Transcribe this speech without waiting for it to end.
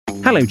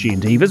Hello,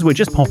 G&Divas. We're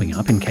just popping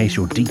up in case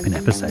you're deep in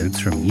episodes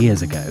from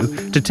years ago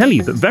to tell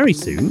you that very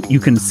soon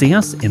you can see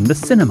us in the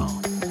cinema.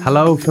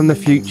 Hello from the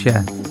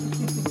future.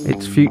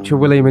 It's future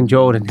William and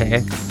Jordan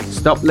here.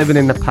 Stop living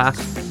in the past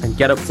and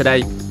get up to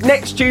date.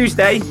 Next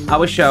Tuesday,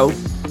 our show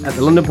at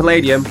the London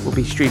Palladium will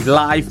be streamed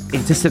live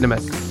into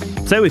cinemas.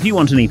 So if you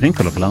want an evening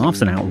full of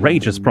laughs and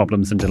outrageous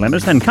problems and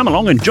dilemmas, then come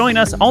along and join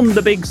us on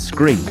the big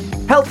screen.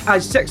 Help I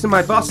Sexted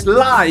My Boss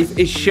Live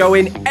is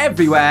showing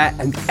everywhere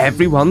and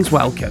everyone's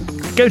welcome.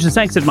 Go to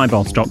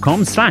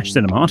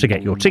sextedmyboss.com/cinema to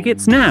get your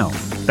tickets now.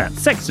 That's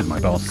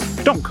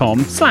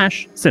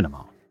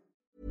sextedmyboss.com/cinema.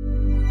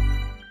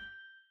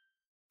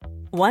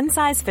 One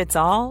size fits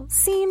all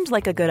seemed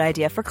like a good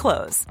idea for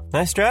clothes.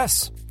 Nice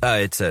dress.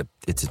 It's a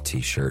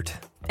t-shirt.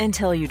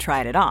 Until you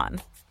tried it on.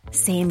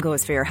 Same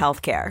goes for your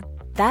healthcare.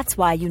 That's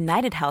why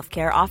United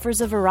Healthcare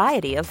offers a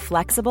variety of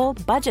flexible,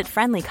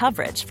 budget-friendly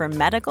coverage for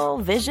medical,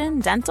 vision,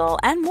 dental,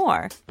 and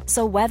more.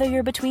 So whether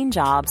you're between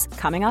jobs,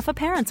 coming off a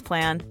parent's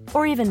plan,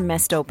 or even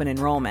missed open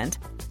enrollment,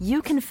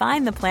 you can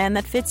find the plan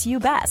that fits you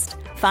best.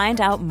 Find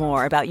out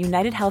more about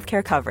United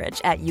Healthcare coverage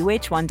at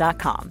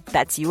uh1.com.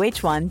 That's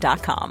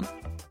uh1.com.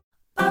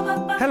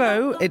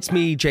 Hello, it's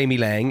me, Jamie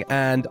Lang,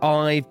 and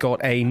I've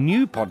got a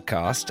new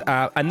podcast,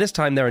 and this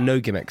time there are no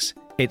gimmicks.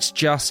 It's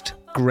just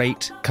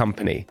great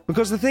company.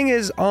 Because the thing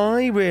is,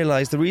 I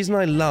realise the reason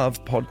I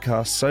love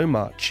podcasts so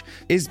much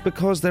is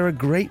because they're a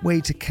great way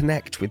to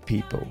connect with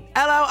people.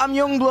 Hello, I'm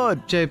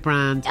Youngblood. Joe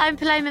Brand. I'm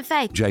Paloma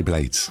Faye. Jay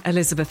Blades.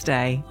 Elizabeth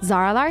Day.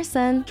 Zara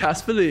Larson.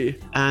 Casper Lee.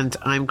 And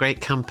I'm Great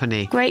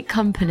Company. Great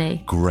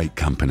company. Great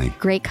company.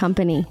 Great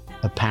company.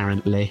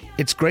 Apparently.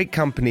 It's great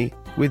company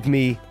with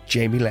me,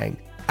 Jamie Lang.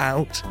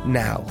 Out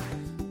now.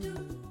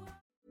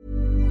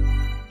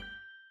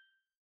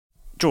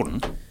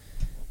 Jordan?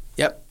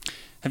 Yep.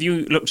 Have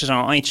you looked at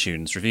our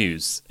iTunes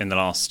reviews in the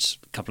last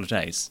couple of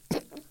days?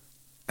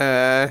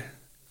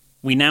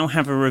 We now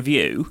have a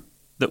review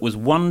that was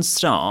 1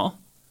 star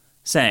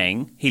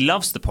saying he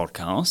loves the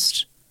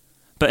podcast,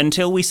 but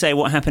until we say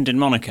what happened in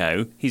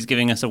Monaco, he's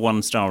giving us a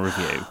 1-star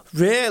review.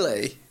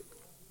 Really?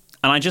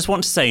 And I just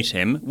want to say to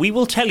him, we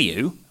will tell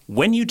you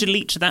when you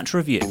delete that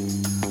review.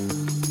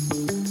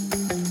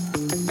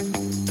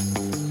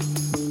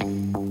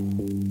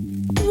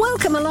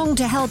 Welcome along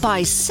to Help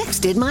I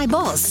Sexted My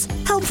Boss.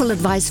 Helpful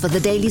advice for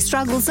the daily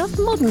struggles of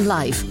modern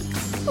life.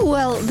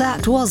 Well,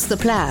 that was the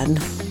plan.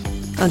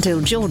 Until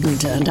Jordan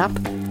turned up.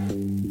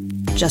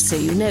 Just so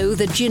you know,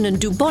 the gin and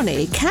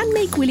Dubonnet can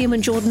make William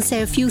and Jordan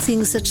say a few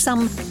things that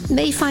some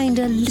may find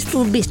a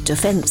little bit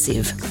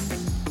offensive.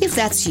 If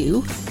that's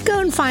you, go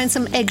and find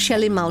some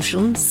eggshell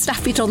emulsion,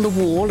 stuff it on the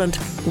wall and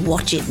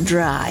watch it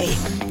dry.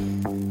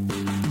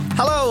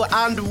 Hello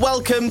and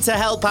welcome to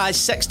Help I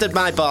Sexted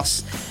My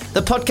Boss,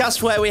 the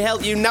podcast where we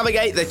help you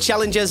navigate the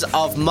challenges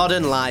of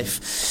modern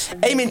life,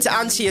 aiming to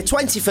answer your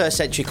 21st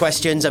century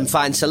questions and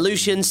find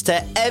solutions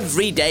to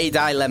everyday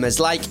dilemmas,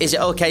 like is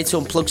it okay to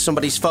unplug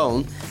somebody's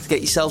phone to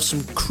get yourself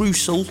some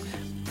crucial...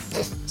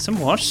 Some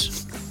what?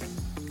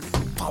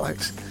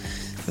 Bollocks.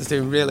 That's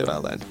doing really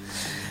well then.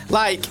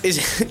 Like, is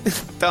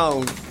it...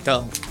 Don't.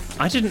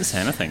 I didn't say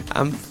anything.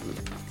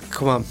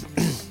 Come on.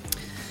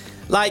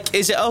 Like,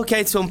 is it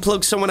okay to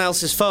unplug someone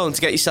else's phone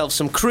to get yourself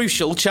some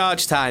crucial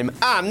charge time?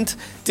 And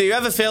do you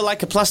ever feel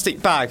like a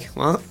plastic bag?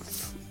 What?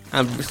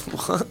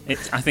 What?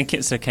 I think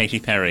it's a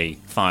Katy Perry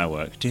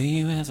firework. Do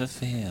you ever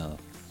feel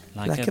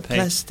like a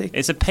plastic?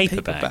 It's a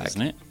paper bag,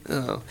 isn't it?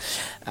 Oh.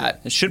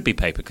 It should be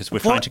paper because we're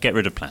trying to get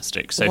rid of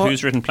plastic. So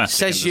who's written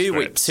plastic? Says you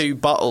with 2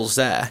 bottles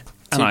there.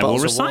 And I will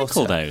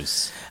recycle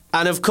those.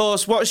 And of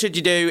course, what should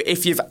you do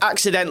if you've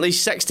accidentally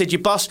sexted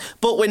your boss,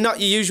 but we're not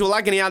your usual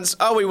agony ants?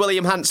 Are we,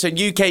 William Hanson,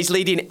 UK's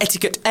leading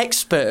etiquette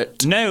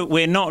expert? No,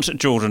 we're not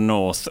Jordan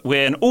North.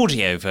 We're an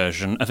audio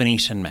version of an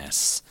Eton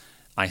mess.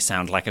 I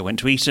sound like I went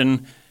to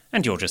Eton,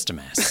 and you're just a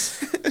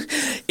mess.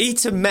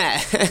 Eton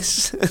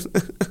mess?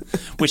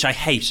 Which I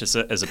hate as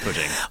a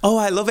pudding. Oh,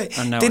 I love it.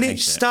 Didn't it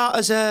start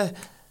as a...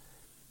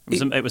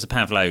 It was a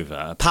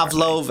pavlova.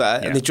 Pavlova,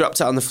 and they dropped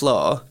it on the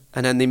floor.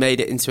 And then they made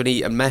it into an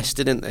Eton mess,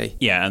 didn't they?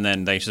 Yeah, and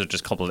then they sort of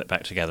just cobbled it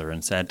back together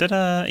and said,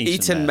 "Da-da,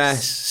 Eton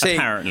mess." See,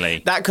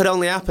 apparently. That could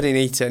only happen in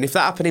Eton. If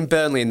that happened in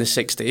Burnley in the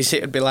 60s,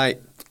 it would be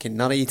like, fucking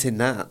not eating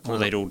that. Well,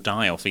 they'd all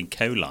die off E.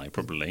 coli,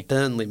 probably.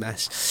 Burnley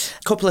mess.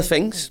 A couple of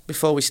things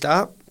before we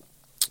start.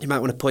 You might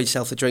want to pour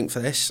yourself a drink for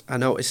this. I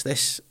noticed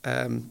this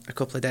a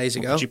couple of days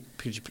ago.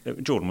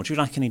 Jordan, would you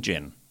like any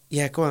gin?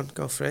 Yeah, go on,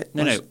 go for it.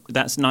 No,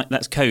 that's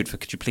code for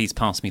could you please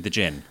pass me the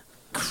gin?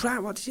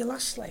 Crap, what did your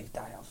last slave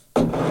die of?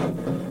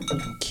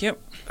 Thank you.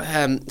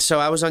 So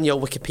I was on your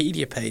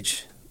Wikipedia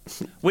page.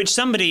 Which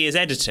somebody is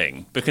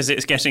editing because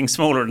it's getting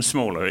smaller and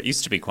smaller. It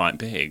used to be quite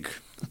big,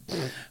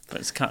 but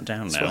it's cut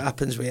down now. That's what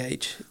happens with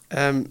age.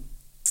 It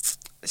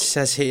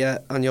says here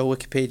on your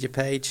Wikipedia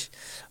page,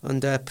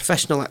 under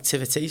professional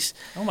activities.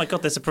 Oh my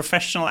God, there's a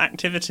professional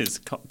activities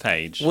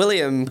page.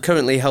 William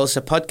currently hosts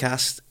a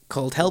podcast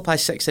called Help I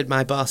Sexted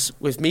My Boss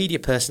with media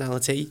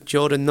personality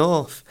Jordan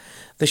North.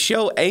 The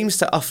show aims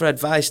to offer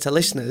advice to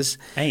listeners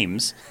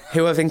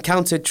who have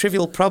encountered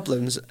trivial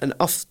problems and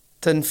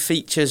often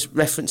features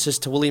references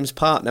to William's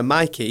partner,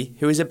 Mikey,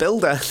 who is a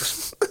builder.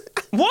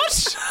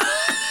 What?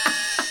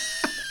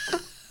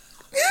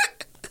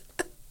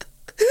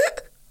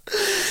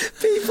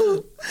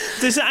 People...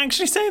 Does it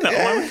actually say that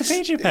on my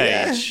Wikipedia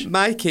page? Yeah,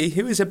 Mikey,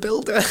 who is a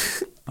builder.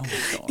 Oh,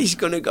 my God. He's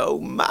going to go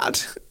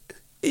mad.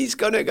 He's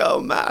going to go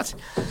mad.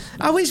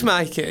 How is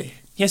Mikey?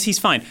 Yes, he's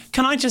fine.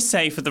 Can I just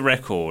say for the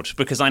record,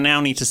 because I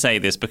now need to say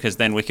this because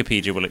then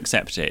Wikipedia will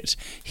accept it,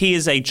 he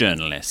is a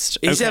journalist,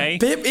 He's okay?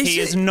 He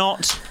is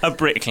not a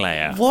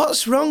bricklayer.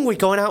 What's wrong with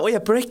going out with a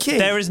brickie?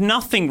 There is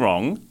nothing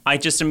wrong. I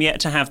just am yet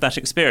to have that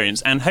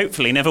experience and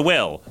hopefully never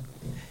will.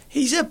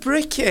 He's a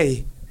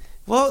brickie.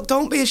 Well,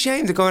 don't be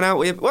ashamed of going out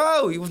with a...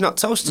 Whoa, you've not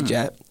toasted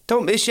yet.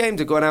 Don't be ashamed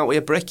of going out with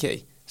a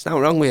brickie. There's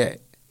nothing wrong with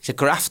it. He's a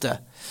grafter.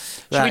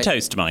 Should we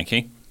toast to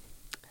Mikey?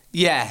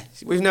 Yeah,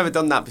 we've never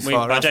done that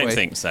before, I don't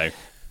think so.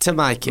 To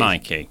Mikey.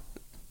 Mikey.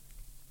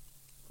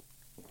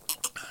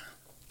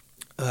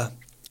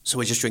 So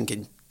we're just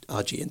drinking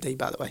RG&D,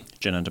 by the way.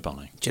 Gin and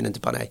Dubonnet. Gin and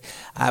Dubonnet.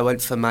 I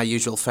went for my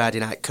usual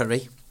Friday night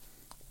curry.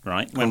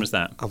 Right, when was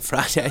that? On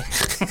Friday.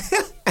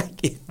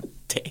 You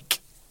dick.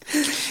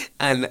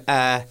 And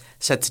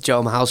said to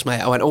Joe, my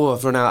housemate, I went,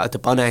 I've run out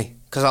of Dubonnet.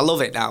 Because I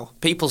love it now.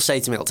 People say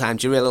to me all the time,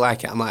 do you really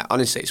like it? I'm like,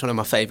 honestly, it's one of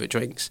my favourite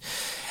drinks.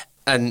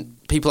 And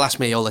people ask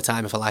me all the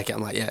time if I like it.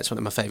 I'm like, yeah, it's one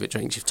of my favourite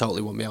drinks. You've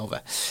totally won me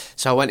over.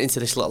 So I went into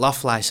this little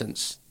off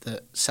licence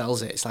that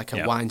sells it. It's like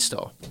a wine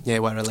store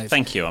near where I live.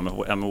 Thank you. I'm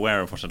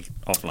aware of what an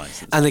off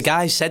licence is. And the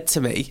guy said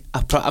to me,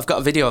 I've got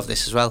a video of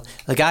this as well.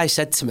 The guy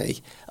said to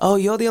me, oh,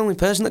 you're the only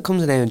person that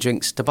comes in here and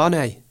drinks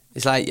Dubonnet.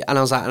 It's like, and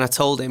I was like, and I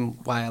told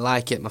him why I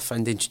like it. My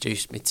friend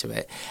introduced me to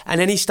it. And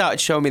then he started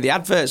showing me the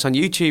adverts on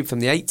YouTube from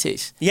the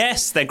 80s.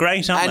 Yes, they're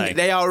great, aren't they? And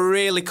they are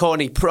really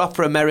corny,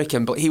 proper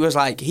American. But he was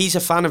like, he's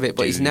a fan of it,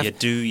 but he's never...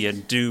 Do you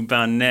do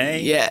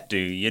Dubonnet? Yeah. Do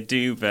you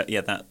do...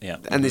 Yeah, that, yeah.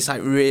 And it's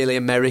like really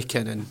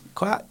American and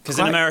quite... Because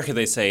in America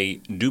they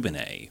say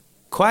Dubonnet.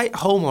 Quite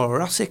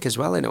homoerotic as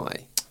well, in a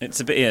way. It's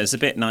a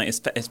bit nice.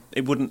 They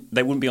wouldn't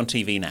be on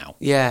TV now.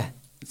 Yeah.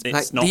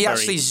 It's like,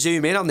 actually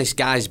zoom in on this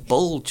guy's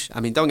bulge. I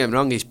mean, don't get me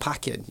wrong, he's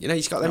packing. You know,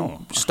 he's got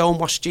them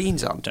stonewashed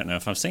jeans on. I don't know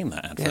if I've seen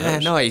that advert. Yeah,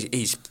 no,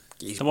 he's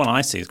the one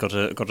I see has got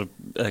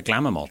a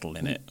glamour model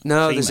in it.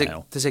 No,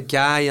 there's a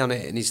guy on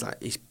it, and he's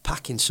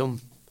packing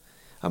some.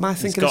 Am I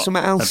thinking of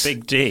something else? A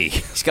big D.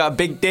 He's got a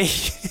big D.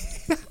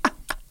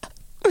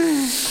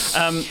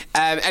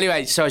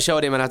 Anyway, so I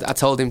showed him and I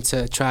told him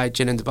to try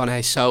Gin and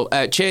Dubonnet. So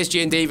cheers,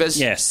 G&Divas.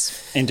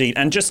 Yes, indeed.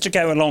 And just to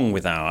go along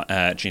with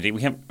our G&D,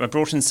 I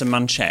brought in some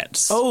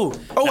manchettes.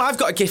 I've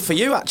got a gift for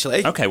you,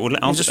 actually. Okay, well,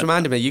 I'll just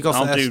reminded me. You go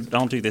first.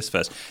 I'll do this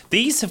first.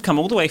 These have come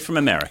all the way from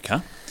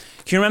America.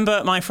 Can you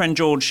remember my friend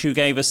George who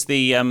gave us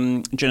the Gin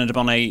and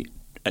Dubonnet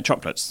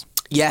chocolates?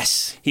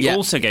 Yes. He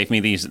also gave me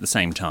these at the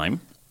same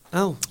time.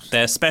 Oh.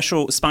 They're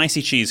special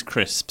spicy cheese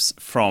crisps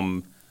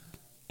from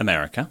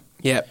America.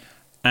 Yep.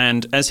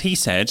 And as he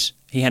said,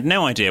 he had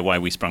no idea why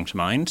we sprung to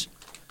mind.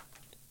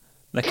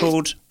 They're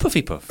called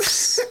Puffy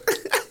Puffs.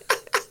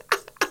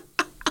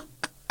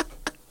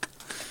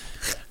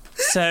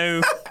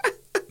 So,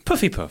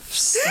 Puffy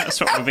Puffs.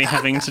 That's what we'll be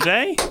having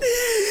today.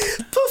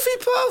 Puffy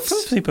Puffs.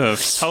 Puffy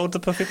Puffs. Hold the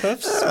Puffy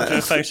Puffs. We'll do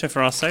a photo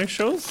for our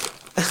socials.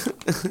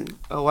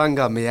 Oh, hang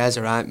on, my hair's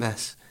a right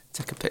mess.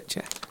 Take a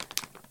picture.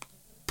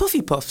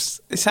 Puffy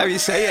Puffs. It's how you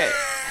say it.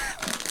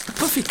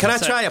 Puffy, can I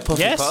try a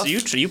Puffy Puff?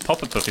 Yes, you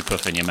pop a Puffy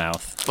Puff in your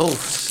mouth. Oh.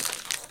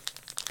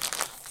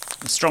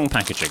 Strong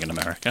packaging in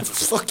America.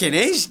 Fucking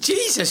is.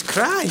 Jesus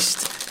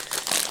Christ.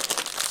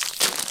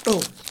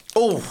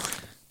 Oh.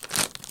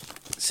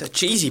 It's a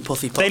cheesy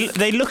Puffy Puff.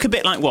 They look a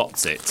bit like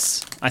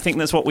Wotsits. I think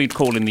that's what we'd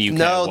call in the UK.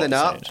 No, they're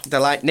not. They're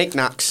like Knick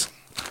Knacks.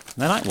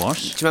 They're like what?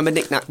 Do you remember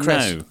Knick Knack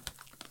Chris?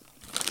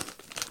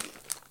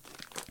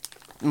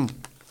 No.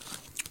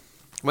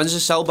 When's the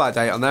sell-by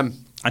date on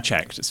them? I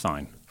checked, it's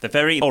fine. They're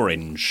very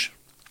orange.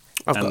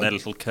 And they're a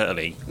little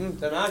curly.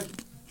 They're nice.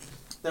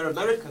 They're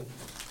American.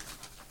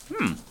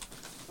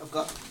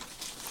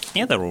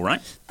 Yeah, they're all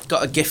right.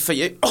 Got a gift for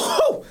you.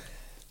 Oh!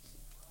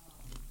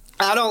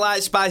 I don't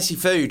like spicy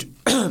food.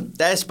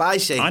 They're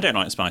spicy. I don't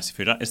like spicy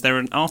food. Is there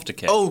an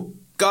afterkick? Oh,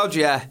 God,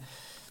 yeah.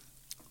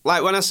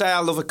 Like when I say I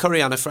love a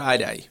curry on a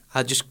Friday,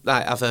 I just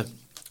have a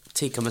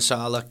tikka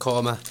masala,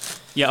 korma.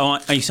 Yeah,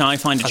 I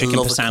find a chicken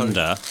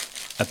pasanda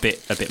a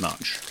bit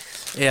much.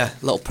 Yeah,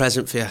 a little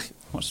present for you.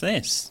 What's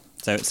this?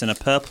 So it's in a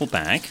purple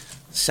bag.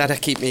 Said I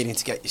keep meaning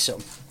to get you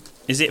some.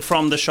 Is it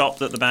from the shop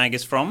that the bag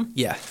is from?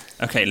 Yeah.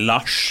 Okay,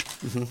 Lush.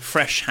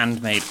 Fresh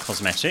handmade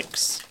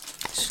cosmetics.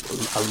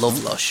 I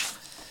love Lush.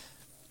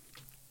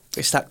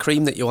 It's that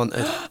cream that you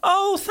wanted.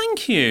 Oh,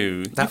 thank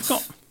you. You've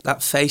got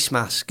that face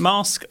mask.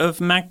 Mask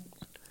of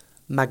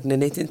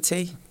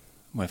magnanimity.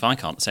 Well, if I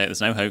can't say it,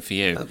 there's no hope for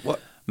you. What?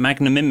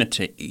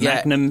 Magnanimity.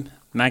 Yeah.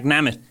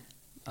 Magnanimity.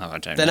 Oh, I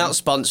don't know. They're not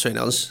sponsoring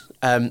us.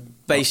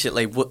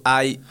 Basically,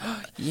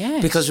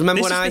 Yes. because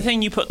remember this when is the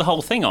thing you put the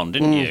whole thing on,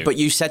 didn't you? But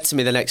you said to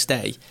me the next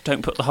day,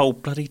 don't put the whole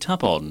bloody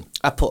tub on.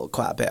 I put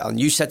quite a bit on.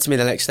 You said to me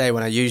the next day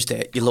when I used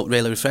it, you look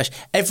really refreshed.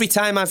 Every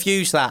time I've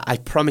used that, I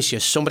promise you,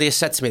 somebody has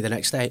said to me the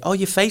next day, oh,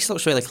 your face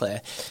looks really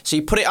clear. So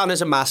you put it on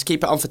as a mask,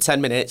 keep it on for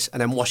 10 minutes,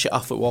 and then wash it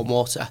off with warm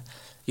water.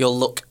 You'll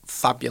look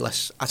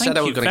fabulous. I said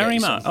I was going to get you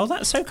some. Thank you very much. Oh,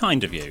 that's so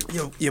kind of you.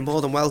 You're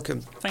more than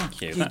welcome.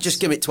 Thank you. You just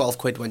give me 12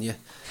 quid when you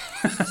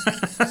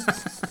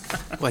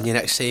when you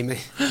next see me.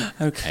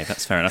 Okay,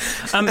 that's fair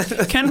enough.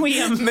 Can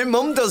we? My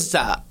mum does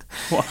that.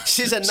 What?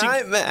 She's a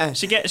nightmare.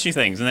 She gets you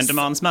things and then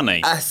demands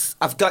money.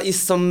 I've got you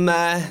some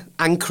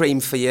hand cream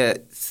for your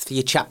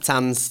chapped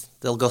hands.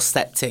 They'll go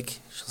septic,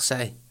 she'll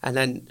say. And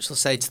then she'll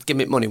say, just give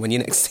me money when you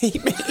next see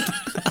me.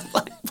 I'm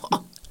like,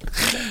 what?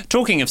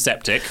 Talking of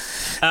septic,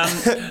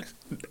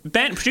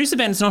 Producer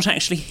Ben's not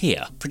actually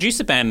here.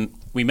 Producer Ben,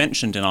 we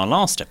mentioned in our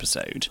last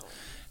episode,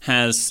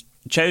 has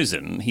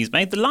he's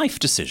made the life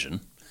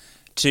decision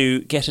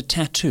to get a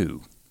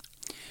tattoo.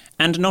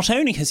 And not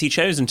only has he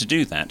chosen to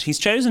do that, he's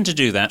chosen to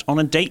do that on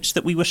a date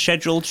that we were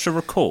scheduled to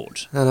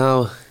record. I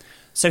know.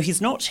 So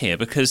he's not here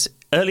because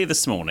earlier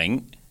this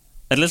morning,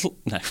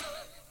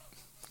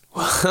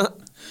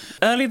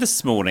 Early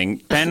this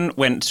morning, Ben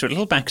went to a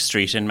little back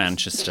street in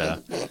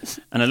Manchester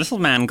and a little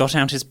man got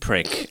out his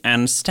prick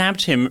and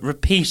stabbed him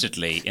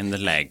repeatedly in the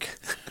leg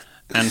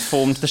and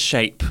formed the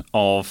shape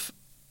of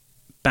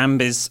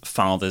Bambi's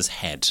father's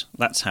head.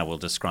 That's how we'll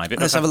describe it.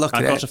 Let's have a look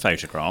at it. I've got a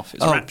photograph.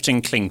 It's wrapped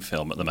in cling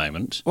film at the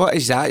moment. What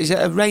is that? Is it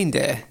a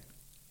reindeer?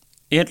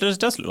 Yeah, it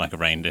does look like a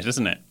reindeer,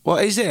 doesn't it?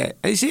 What is it?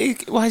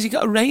 Why has he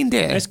got a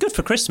reindeer? It's good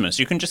for Christmas.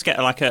 You can just get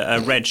like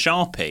a red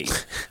Sharpie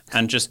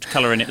and just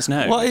colour in its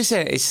nose. What is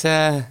it? It's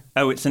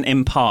it's an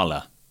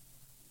impala.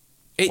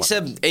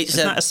 Isn't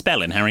that a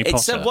spell in Harry Potter?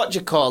 It's a, what do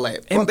you call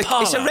it?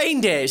 Impala. It's a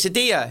reindeer. It's a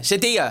deer. It's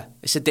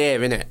a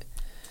deer, isn't it?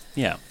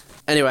 Yeah.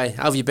 Anyway,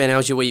 how have you been?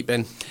 How's your week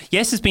been?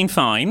 Yes, it's been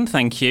fine,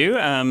 thank you.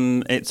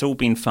 It's all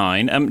been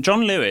fine.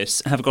 John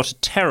Lewis have got a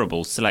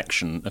terrible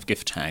selection of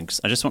gift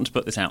tags. I just want to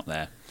put this out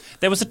there.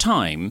 There was a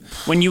time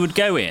when you would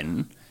go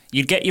in,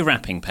 you'd get your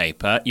wrapping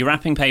paper. Your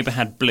wrapping paper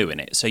had blue in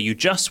it, so you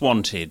just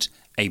wanted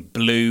a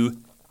blue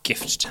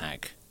gift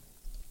tag.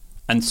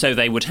 And so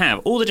they would have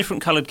all the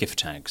different coloured gift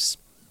tags.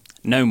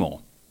 No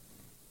more.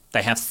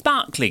 They have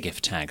sparkly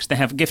gift tags. They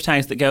have gift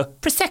tags that go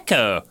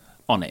Prosecco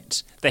on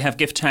it. They have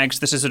gift tags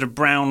that are sort of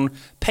brown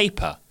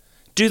paper.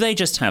 Do they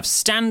just have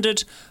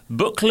standard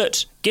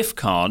booklet gift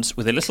cards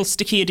with a little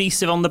sticky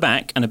adhesive on the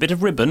back and a bit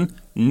of ribbon?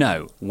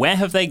 No. Where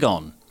have they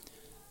gone?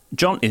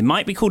 It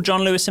might be called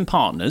John Lewis and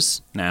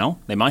Partners now.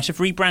 They might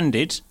have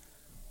rebranded,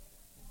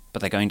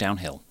 but they're going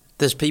downhill.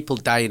 There's people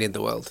dying in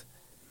the world.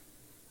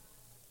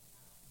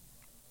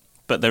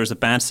 But there is a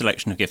bad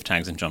selection of gift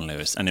tags in John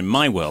Lewis, and in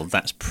my world,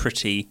 that's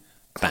pretty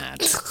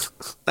bad.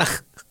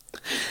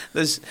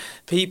 There's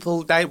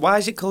people dying. Why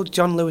is it called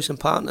John Lewis and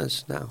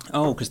Partners now?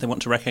 Oh, because they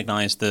want to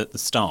recognise the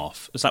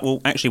staff. It's like, well,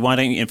 actually, why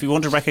don't you? If you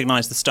want to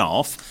recognise the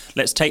staff,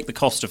 let's take the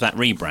cost of that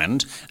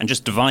rebrand and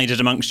just divide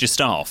it amongst your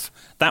staff.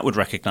 That would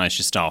recognise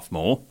your staff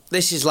more.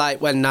 This is like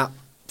when that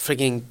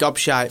frigging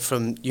gobshite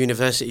from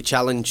University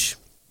Challenge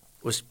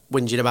was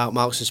whinging about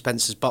Marks and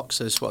Spencer's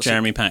boxers.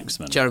 Jeremy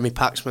Paxman. Jeremy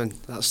Paxman,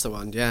 that's the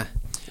one, yeah.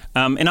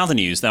 In other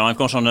news, though, I've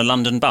got on a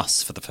London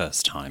bus for the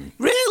first time.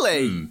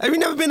 Really? Have you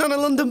never been on a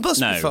London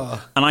bus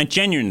before? And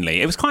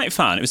it was quite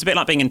fun. It was a bit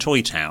like being in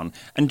Toy Town.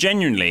 And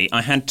genuinely,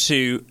 I had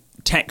to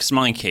text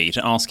Mikey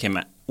to ask him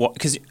what...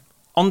 Because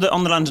on the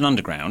London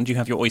Underground, you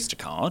have your Oyster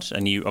card,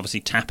 and you obviously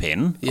tap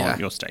in on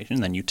your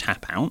station, then you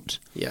tap out.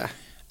 Yeah.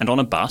 And on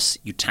a bus,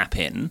 you tap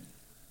in.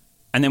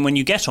 And then when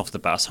you get off the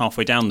bus,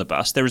 halfway down the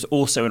bus, there is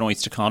also an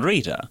Oyster card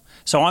reader.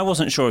 So I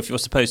wasn't sure if you're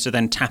supposed to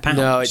then tap out.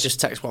 No, it just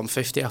takes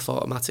 150 off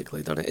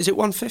automatically, doesn't it? Is it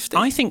 150?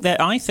 I think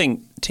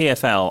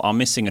TfL are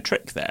missing a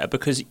trick there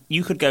because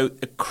you could go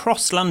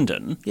across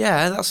London.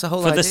 Yeah, that's the whole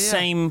idea. For the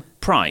same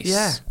price.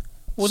 Yeah.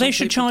 Well, they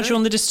should charge you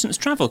on the distance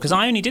travel because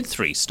I only did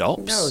 3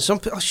 stops. No,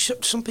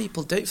 some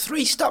people do.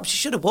 3 stops. You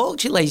should have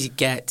walked, you lazy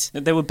get.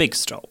 There were big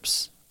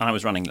stops. I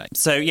was running late.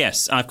 So,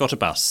 yes, I've got a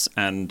bus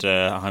and,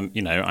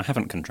 I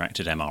haven't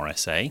contracted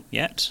MRSA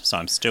yet, so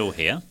I'm still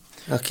here.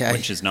 Okay.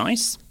 Which is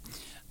nice.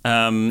 You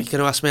going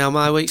to ask me how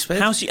my week's been?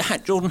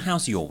 Jordan,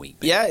 how's your week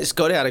been? Yeah, it's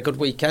good. I had a good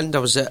weekend. I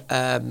was at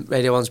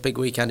Radio 1's big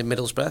weekend in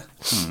Middlesbrough,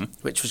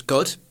 which was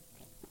good.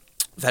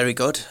 Very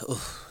good.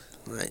 Oh,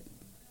 right.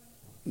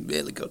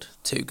 Really good.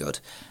 Too good.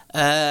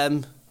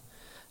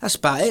 That's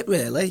about it,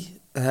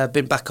 really.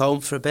 Been back home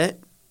for a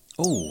bit.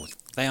 Oh,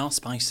 they are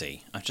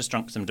spicy. I've just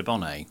drunk some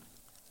Dubonnet.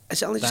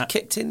 Has it only just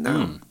kicked in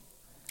now?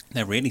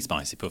 They're really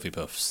spicy Puffy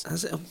Puffs.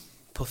 Has it?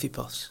 Puffy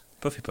Puffs.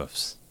 Puffy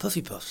Puffs.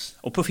 Puffy Puffs.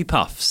 Or Puffy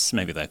Puffs,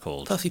 maybe they're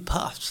called. Puffy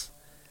Puffs.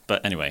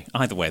 But anyway,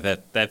 either way,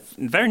 they're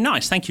very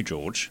nice. Thank you,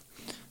 George.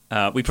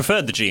 We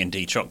preferred the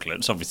G&D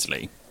chocolates,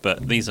 obviously,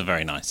 but these are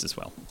very nice as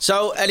well.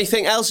 So,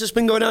 anything else that's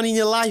been going on in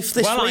your life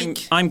this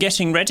week? I'm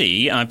getting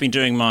ready. I've been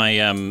doing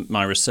my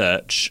my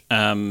research.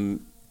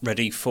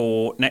 ready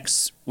for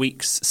next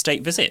week's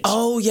state visit.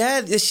 Oh,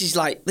 yeah, this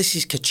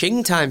is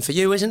ka-ching time for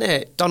you, isn't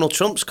it? Donald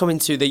Trump's coming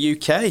to the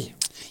UK.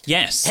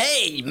 Yes.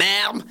 Hey,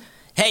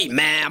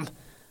 ma'am.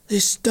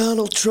 This is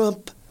Donald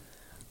Trump.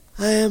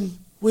 I am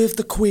with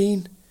the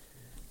Queen.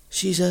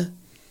 She's a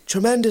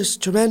tremendous,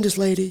 tremendous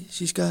lady.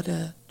 She's got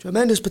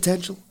tremendous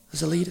potential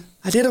as a leader.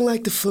 I didn't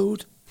like the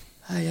food.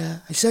 I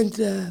sent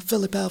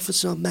Philip out for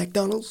some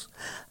McDonald's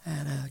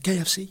and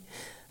KFC.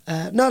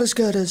 Not as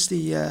good as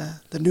the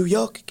New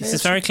York KFC. This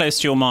is very close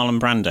to your Marlon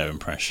Brando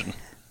impression.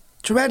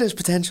 Tremendous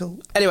potential.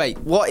 Anyway,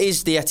 what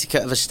is the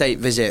etiquette of a state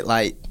visit?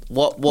 Like,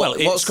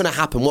 what's going to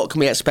happen? What can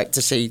we expect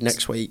to see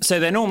next week? So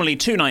they're normally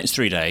 2 nights,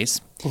 3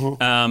 days.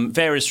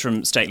 Varies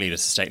from state leader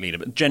to state leader,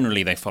 but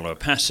generally they follow a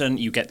pattern.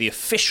 You get the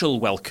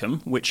official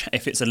welcome, which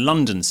if it's a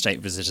London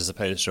state visit as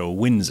opposed to a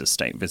Windsor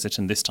state visit,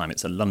 and this time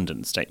it's a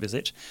London state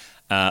visit,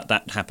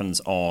 that happens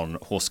on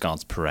Horse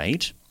Guards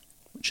Parade,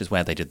 which is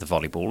where they did the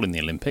volleyball in the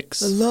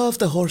Olympics. I love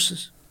the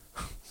horses.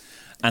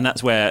 And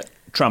that's where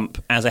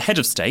Trump, as a head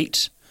of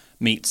state,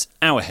 meets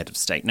our head of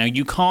state. Now,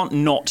 you can't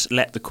not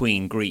let the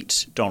Queen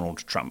greet Donald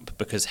Trump,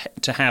 because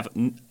to have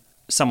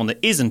someone that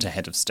isn't a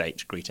head of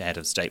state greet a head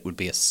of state would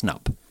be a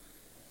snub.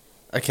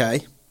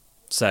 Okay.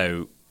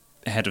 So,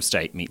 head of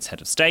state meets head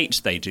of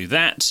state. They do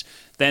that.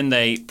 Then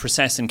they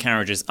process in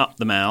carriages up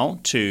the Mall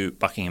to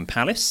Buckingham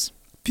Palace.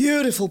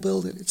 Beautiful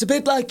building. It's a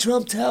bit like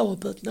Trump Tower,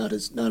 but not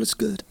as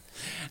good.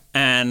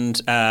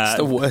 And it's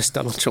the worst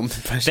Donald Trump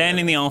impression. Then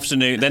in the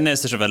afternoon, then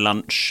there's sort of a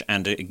lunch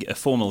and a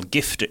formal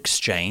gift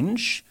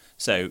exchange.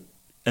 So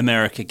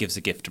America gives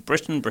a gift to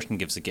Britain, Britain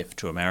gives a gift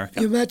to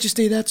America. Your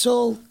Majesty, that's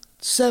all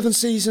 7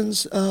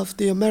 seasons of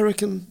The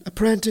American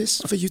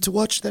Apprentice for you to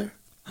watch there.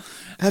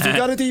 Have you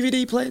got a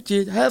DVD player? Do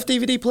you have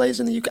DVD players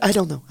in the UK? I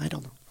don't know.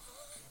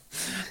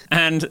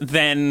 And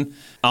then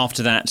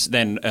after that,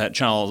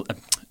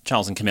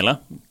 Charles and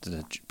Camilla,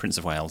 the Prince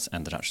of Wales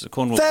and the Duchess of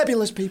Cornwall.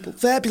 Fabulous people.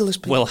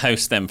 We'll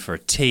host them for a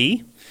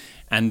tea.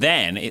 And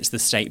then it's the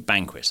state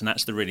banquet, and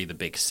that's really the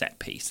big set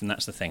piece, and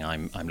that's the thing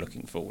I'm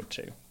looking forward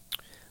to.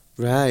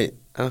 Right,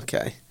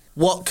 okay.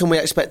 What can we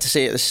expect to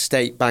see at the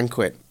state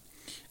banquet?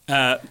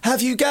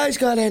 Have you guys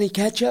got any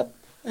ketchup?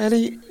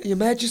 Your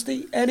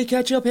Majesty, any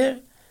ketchup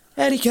here?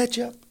 Any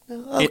ketchup?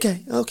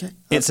 Okay.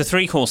 It's a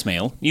 3-course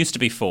meal. Used to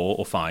be 4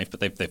 or 5, but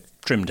they've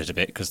trimmed it a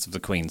bit because of the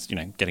Queen's,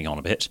 getting on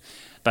a bit.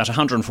 About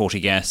 140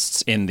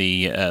 guests in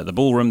the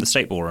ballroom, the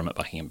state ballroom at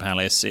Buckingham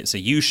Palace. It's a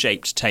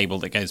U-shaped table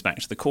that goes back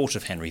to the court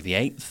of Henry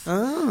VIII.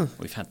 Oh.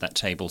 We've had that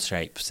table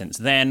shape since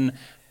then,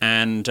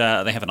 and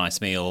they have a nice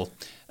meal.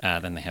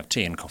 Then they have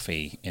tea and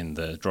coffee in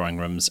the drawing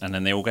rooms, and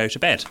then they all go to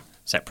bed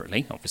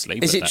separately, obviously.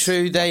 Is it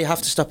true they have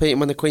to stop eating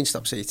when the Queen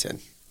stops eating?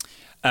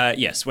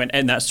 Yes,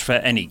 and that's for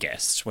any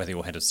guest, whether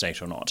you're head of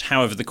state or not.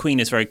 However, the Queen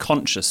is very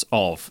conscious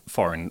of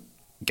foreign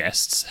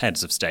guests,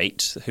 heads of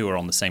state, who are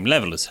on the same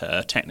level as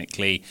her,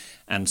 technically,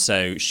 and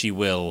so she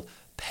will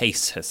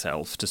pace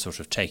herself to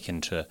sort of take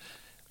into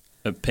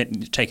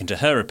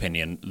her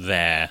opinion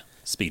their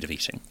speed of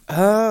eating.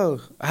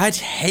 Oh, I'd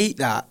hate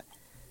that.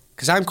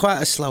 Because I'm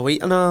quite a slow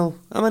eater. No,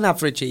 I'm an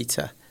average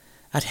eater.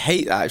 I'd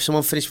hate that if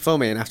someone finished before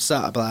me and after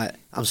that I'd be like,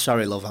 I'm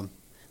sorry, love, I'm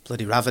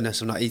bloody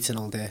ravenous. I'm not eating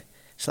all day.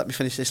 Just let me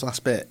finish this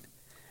last bit.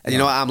 And you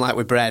know what I'm like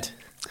with bread?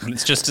 Well,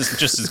 it's just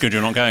as good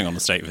you're not going on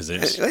the state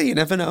visit. Well, you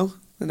never know.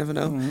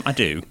 I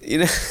do. You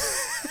know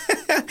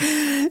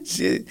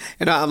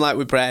what I'm like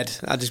with bread?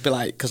 I'd just be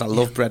like, because I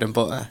love bread and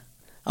butter.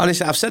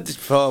 Honestly, I've said this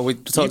before.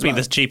 You'd be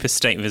the cheapest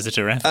state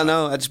visitor ever. I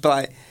know. I'd just be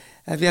like,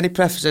 have you any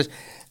preferences?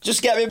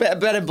 Just get me a bit of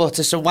bread and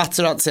butter, some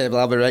water on the table,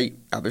 I'll be right.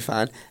 I'll be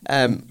fine.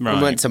 Right. We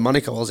went to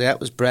Monaco, it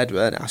was bread,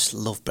 weren't it? I just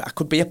love bread. I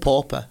could be a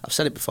pauper. I've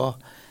said it before.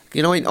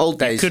 You know, in old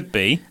days... You could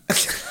be.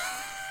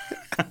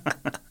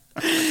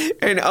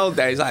 In old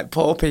days, like,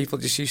 poor people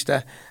just used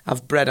to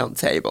have bread on the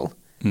table.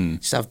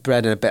 Just have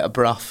bread and a bit of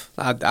broth.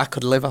 I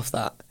could live off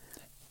that.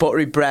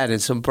 Buttery bread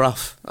and some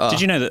broth. Oh. Did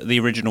you know that the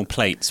original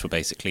plates were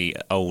basically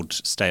old,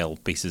 stale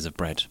pieces of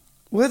bread?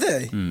 Were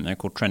they? They're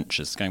called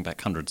trenchers, going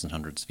back hundreds and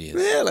hundreds of years.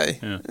 Really?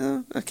 Yeah.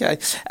 Oh, okay.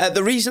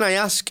 The reason I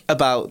ask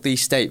about the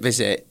state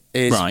visit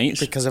is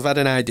because I've had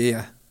an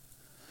idea.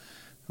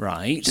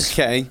 Right.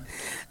 Okay.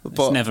 But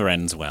this never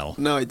ends well.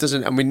 No, it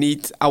doesn't. And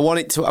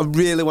I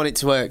really want it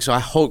to work, so I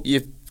hope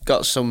you've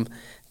got some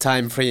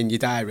time free in your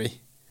diary.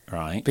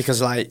 Right.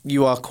 Because,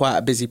 you are quite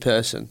a busy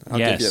person. I'll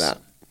give you that.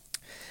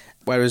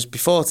 Whereas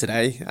before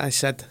today, I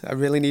said, I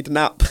really need a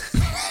nap.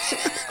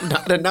 I've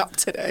not had a nap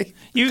today.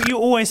 You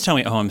always tell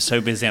me, I'm so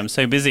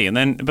busy. And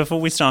then before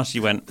we started,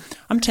 you went,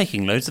 I'm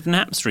taking loads of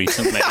naps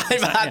recently.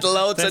 I've had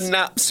loads of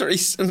naps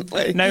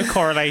recently. No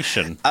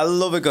correlation. I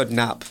love a good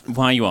nap.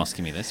 Why are you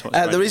asking me this?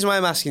 The reason why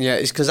I'm asking you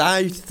is because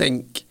I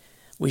think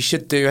we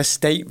should do a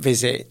state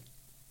visit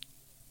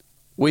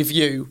with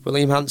you,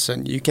 William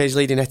Hanson, UK's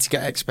leading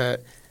etiquette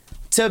expert,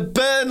 to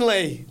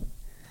Burnley.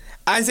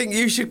 I think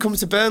you should come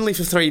to Burnley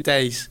for 3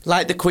 days.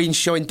 Like the Queen's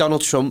showing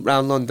Donald Trump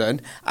round London.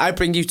 I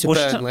bring you to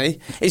Burnley.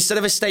 Instead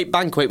of a state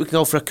banquet, we can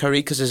go for a curry,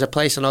 because there's a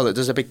place I know that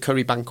does a big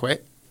curry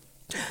banquet.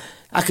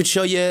 I could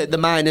show you the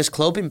Miners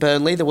Club in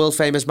Burnley, the world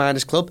famous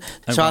Miners Club.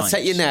 So I'll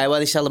take you there where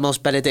they sell the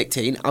most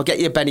Benedictine. I'll get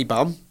you a Benny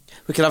Bomb.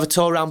 We can have a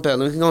tour around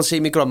Burnley. We can go and see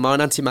my grandma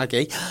and Auntie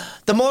Maggie.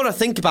 The more I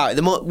think about it,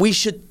 the more we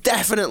should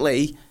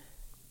definitely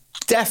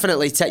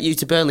take you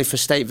to Burnley for a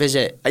state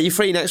visit. Are you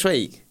free next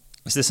week?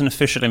 Is this an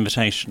official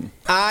invitation?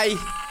 I,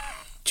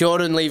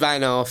 Jordan Levi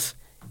North,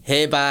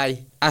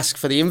 hereby ask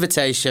for the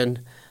invitation.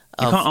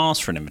 You can't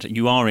ask for an invitation.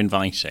 You are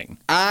inviting.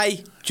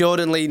 I,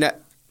 Jordan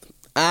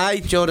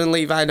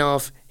Levi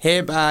North,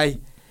 hereby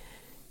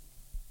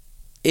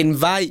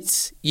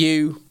invite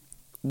you,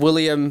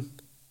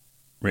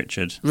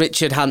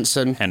 Richard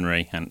Hanson.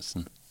 Henry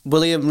Hanson.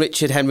 William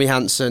Richard Henry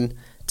Hanson,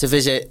 to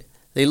visit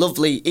the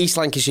lovely East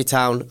Lancashire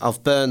town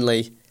of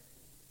Burnley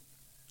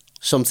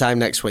sometime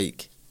next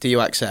week. Do you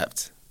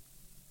accept?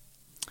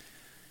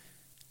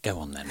 Go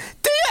on then.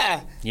 Do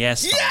you?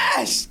 Yes.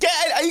 Yes!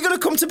 Are you going to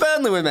come to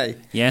Burnley with me?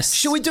 Yes.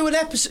 Should we do an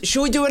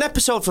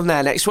episode from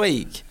there next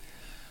week?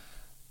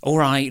 All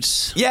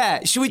right.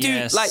 Yeah, should we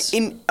do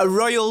in a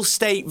royal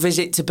state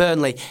visit to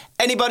Burnley?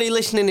 Anybody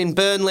listening in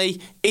Burnley,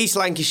 East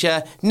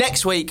Lancashire,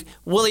 next week,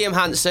 William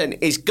Hanson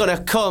is going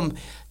to come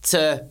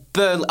to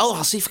Burnley. Oh,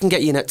 I'll see if I can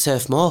get you in at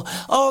Turf Moor.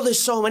 Oh,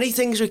 there's so many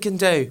things we can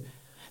do.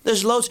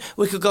 There's loads.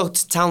 We could go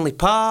to Townley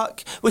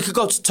Park. We could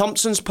go to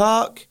Thompson's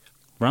Park.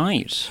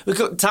 Right.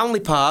 Townley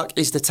Park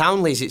is the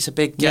Townleys. It's a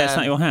big... Yeah, it's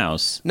not your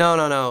house. No.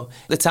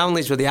 The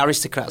Townleys were the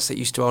aristocrats that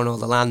used to own all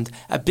the land.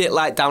 A bit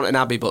like Downton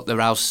Abbey, but their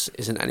house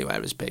isn't anywhere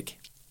as big.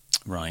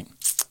 Right.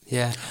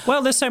 Yeah.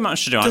 Well, there's so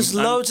much to do. There's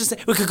loads of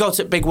stuff. We could go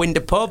to Big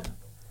Window Pub.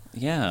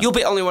 Yeah. You'll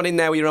be the only one in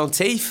there with your own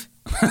teeth.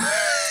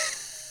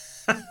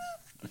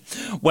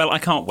 Well, I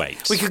can't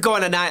wait. We could go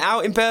on a night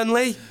out in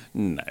Burnley.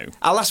 No.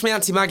 I'll ask my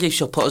Auntie Maggie if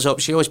she'll put us up.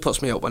 She always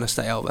puts me up when I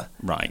stay over.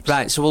 Right.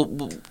 Right,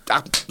 so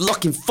I'm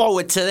looking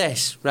forward to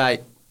this.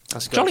 Right.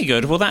 That's good. Jolly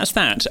good. Well, that's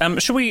that.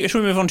 Should we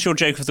move on to your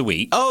joke of the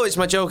week? Oh, it's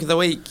my joke of the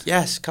week.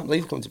 Yes, can't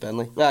believe you're coming to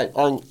Burnley. Right,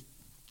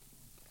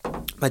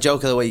 my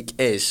joke of the week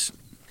is...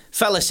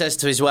 Fella says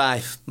to his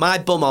wife, my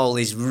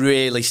bumhole is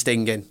really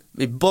stinging.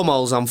 My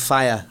bumhole's on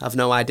fire. I've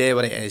no idea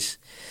what it is.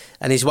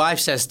 And his wife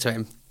says to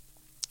him,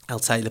 I'll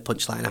tell you the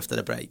punchline after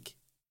the break.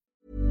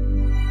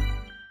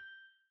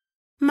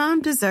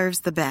 Mom deserves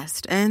the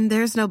best, and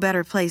there's no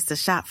better place to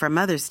shop for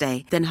Mother's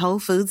Day than Whole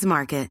Foods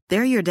Market.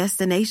 They're your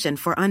destination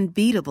for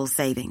unbeatable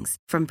savings,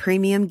 from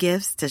premium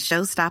gifts to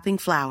show-stopping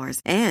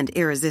flowers and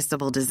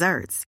irresistible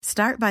desserts.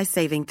 Start by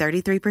saving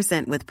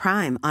 33% with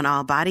Prime on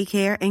all body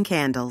care and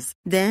candles.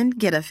 Then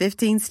get a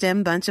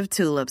 15-stem bunch of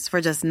tulips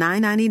for just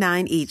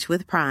 $9.99 each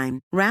with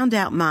Prime. Round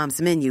out Mom's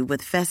menu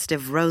with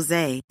festive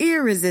rosé,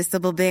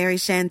 irresistible berry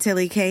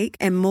chantilly cake,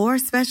 and more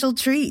special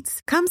treats.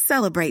 Come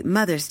celebrate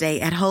Mother's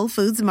Day at Whole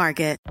Foods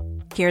Market.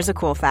 Here's a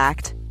cool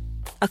fact.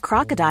 A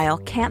crocodile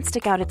can't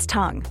stick out its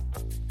tongue.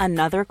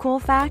 Another cool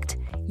fact,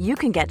 you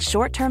can get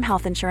short-term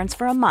health insurance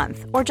for a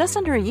month or just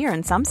under a year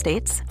in some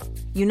states.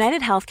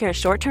 United Healthcare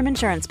short-term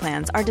insurance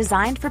plans are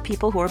designed for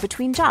people who are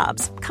between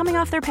jobs, coming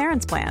off their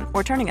parents' plan,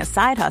 or turning a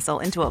side hustle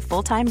into a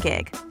full-time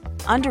gig.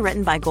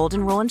 Underwritten by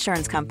Golden Rule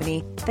Insurance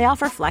Company, they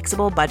offer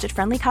flexible,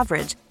 budget-friendly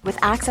coverage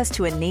with access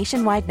to a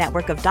nationwide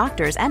network of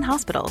doctors and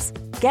hospitals.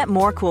 Get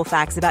more cool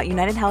facts about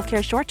United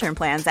Healthcare short-term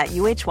plans at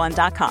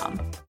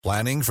uh1.com.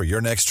 Planning for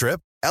your next trip?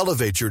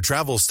 Elevate your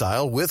travel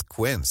style with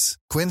Quince.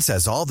 Quince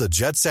has all the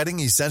jet-setting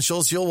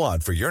essentials you'll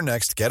want for your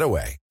next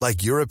getaway,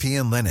 like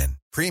European linen,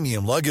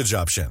 premium luggage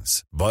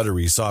options,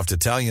 buttery soft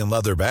Italian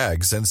leather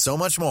bags, and so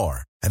much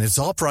more. And it's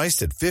all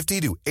priced at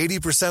 50 to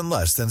 80%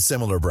 less than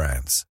similar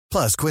brands.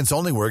 Plus, Quince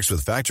only works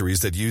with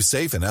factories that use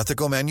safe and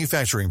ethical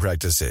manufacturing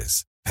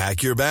practices.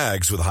 Pack your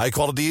bags with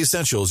high-quality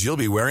essentials you'll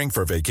be wearing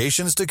for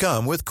vacations to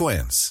come with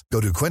Quince.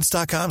 Go to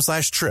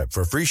quince.com/trip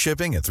for free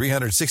shipping and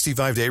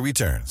 365-day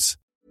returns.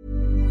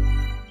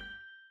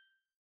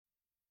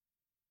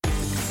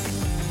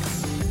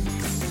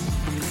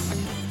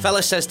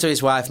 Fella says to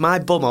his wife, my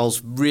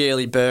bumhole's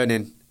really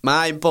burning.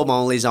 My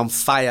bumhole is on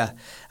fire.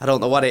 I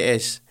don't know what it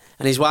is.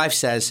 And his wife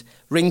says,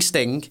 ring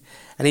Sting.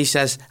 And he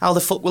says, how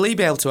the fuck will he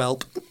be able to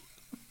help?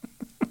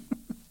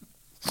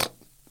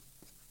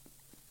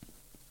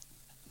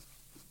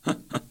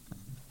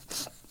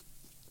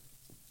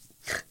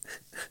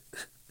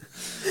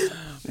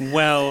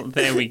 Well,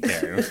 there we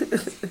go.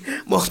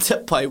 More to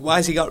the point, why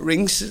has he got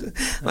rings?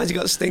 Why has he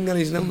got Sting on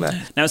his number?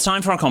 Now it's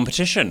time for our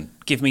competition.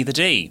 Give me the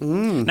D.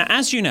 Now,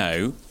 as you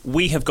know,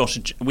 we have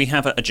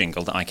a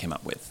jingle that I came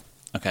up with.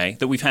 Okay,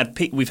 that we've had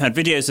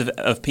videos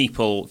of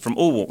people from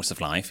all walks of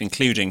life,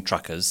 including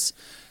truckers,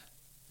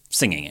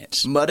 singing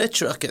it. Mudder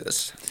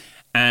truckers.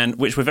 And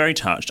which we're very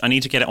touched. I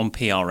need to get it on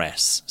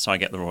PRS so I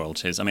get the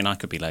royalties. I mean, I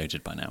could be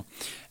loaded by now.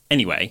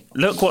 Anyway,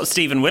 look what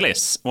Stephen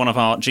Willis, one of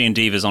our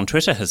G&Divas on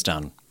Twitter, has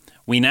done.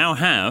 We now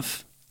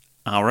have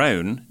our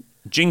own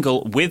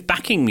jingle with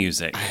backing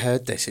music. I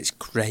heard this. It's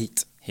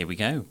great. Here we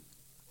go.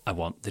 I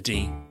want the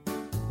D.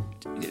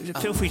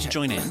 Feel free to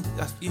join in.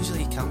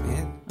 Usually you count me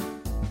in.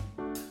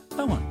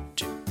 1,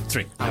 2,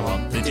 3. I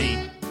want the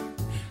D.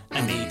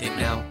 I need it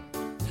now.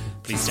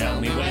 Please tell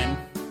me when.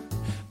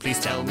 Please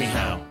tell me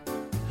how.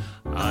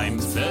 I'm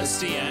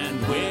thirsty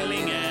and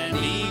willing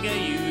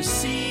to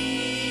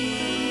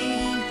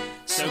see.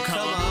 So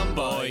come on,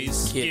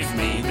 boys, give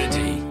me the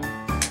D.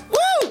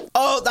 Woo!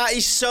 Oh, that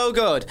is so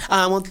good.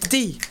 I want the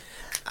D.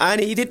 I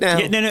need it now.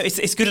 Yeah, no,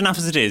 it's good enough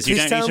as it is. You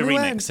Please don't need tell to me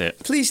remix when. it.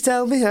 Please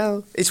tell me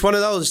how. It's one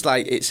of those,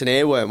 like, it's an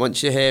earworm.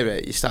 Once you hear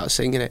it, you start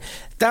singing it.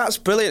 That's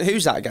brilliant.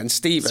 Who's that again?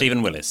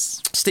 Stephen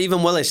Willis.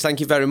 Stephen Willis, thank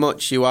you very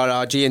much. You are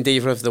our G and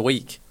Diva of the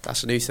week.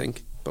 That's a new thing,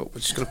 but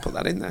we're just going to put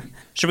that in there.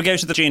 Should we go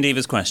to the G and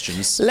Divas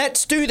questions?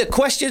 Let's do the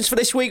questions for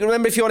this week.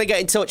 Remember, if you want to get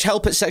in touch,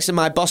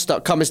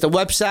 help@sexandmyboss.com is the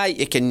website.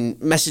 You can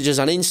message us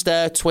on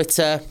Insta,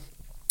 Twitter,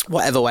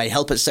 whatever way,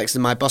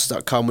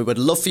 help@sexandmyboss.com. We would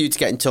love for you to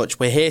get in touch.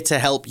 We're here to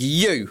help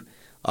you,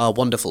 our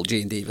wonderful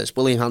G and Divas.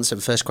 William Hanson,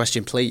 first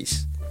question,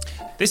 please.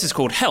 This is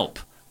called Help.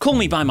 Call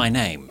Me By My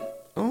Name.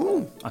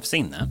 Oh. I've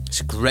seen that. It's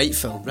a great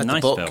film. Read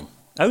Nice the book. film.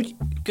 Oh,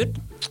 good.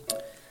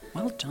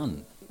 Well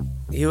done.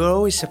 You were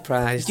always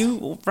surprised.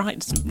 You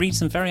read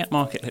some very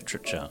upmarket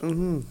literature.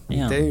 Mm-hmm.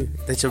 Yeah. Do.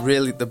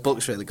 The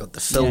book's really good.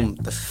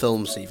 The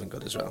film's even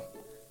good as well.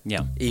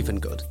 Yeah. Even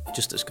good.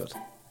 Just as good.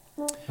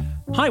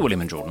 Hi,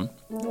 William and Jordan.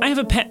 I have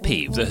a pet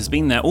peeve that has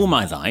been there all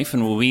my life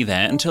and will be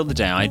there until the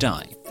day I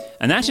die.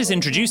 And that is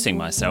introducing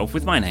myself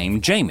with my name,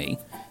 Jamie,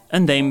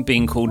 and then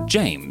being called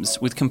James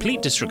with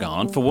complete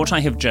disregard for what I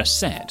have just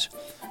said.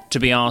 To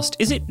be asked,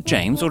 is it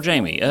James or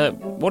Jamie?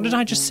 What did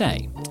I just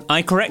say?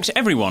 I correct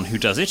everyone who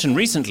does it, and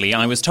recently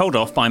I was told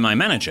off by my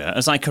manager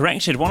as I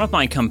corrected one of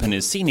my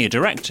company's senior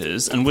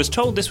directors and was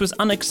told this was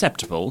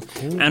unacceptable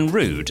and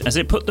rude as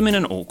it put them in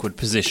an awkward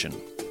position.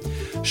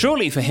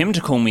 Surely for him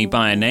to call me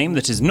by a name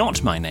that is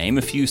not my name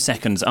a few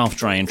seconds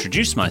after I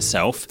introduce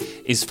myself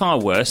is far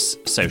worse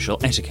social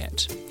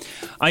etiquette.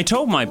 I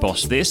told my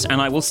boss this,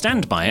 and I will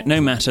stand by it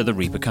no matter the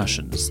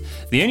repercussions.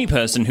 The only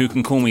person who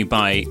can call me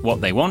by what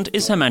they want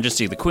is Her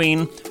Majesty the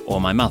Queen or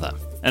my mother,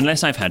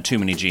 unless I've had too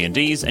many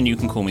G&Ds and you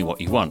can call me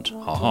what you want.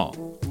 Ha ha.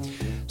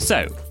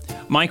 So,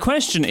 my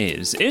question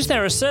is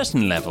there a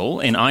certain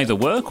level in either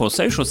work or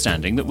social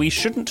standing that we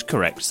shouldn't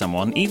correct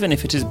someone even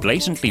if it is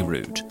blatantly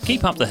rude?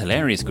 Keep up the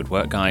hilarious good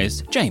work,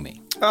 guys.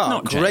 Jamie. Oh,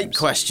 not great James.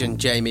 question,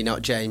 Jamie,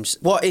 not James.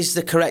 What is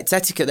the correct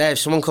etiquette there? If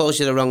someone calls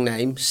you the wrong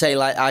name, say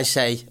like I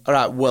say, all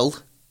right, Will.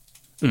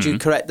 Would you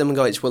correct them and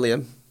go, it's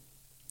William?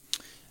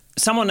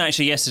 Someone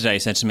actually yesterday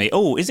said to me,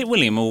 oh, is it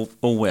William or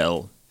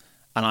Will?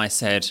 And I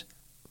said,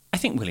 I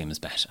think William is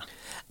better.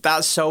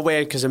 That's so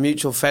weird because a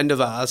mutual friend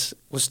of ours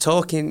was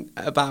talking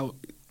about,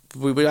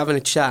 we were having a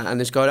chat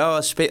and he's going, oh,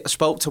 I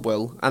spoke to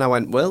Will. And I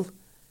went, Will?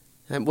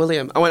 And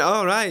William. I went,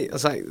 oh, right. I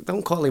was like,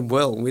 don't call him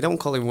Will. We don't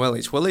call him Will.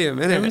 It's William,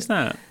 isn't it? Who was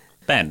that?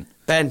 Ben.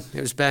 Ben. It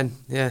was Ben,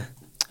 yeah.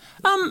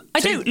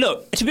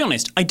 Look, to be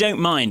honest, I don't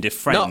mind if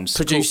friends... Not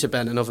producer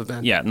Ben, another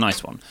Ben. Yeah,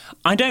 nice one.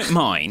 I don't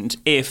mind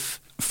if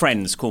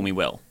friends call me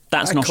Will.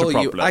 That's not a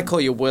problem. I call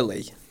you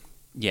Willie.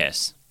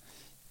 Yes.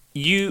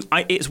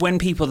 It's when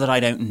people that I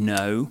don't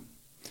know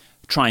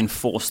try and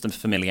force the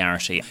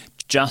familiarity.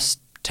 Just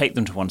take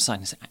them to one side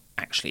and say,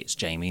 actually, it's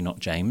Jamie, not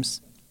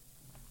James.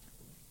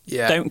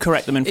 Yeah. Don't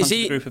correct them in front of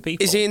a group of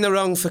people. Is he in the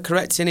wrong for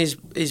correcting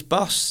his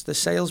boss, the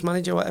sales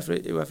manager,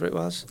 whoever it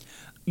was?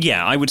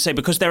 Yeah, I would say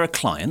because they're a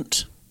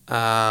client...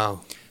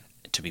 Oh.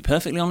 To be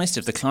perfectly honest,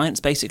 if the client's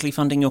basically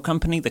funding your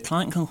company, the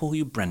client can call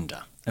you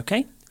Brenda,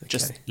 okay?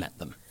 Just let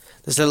them.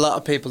 There's a lot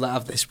of people that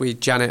have this with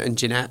Janet and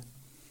Jeanette.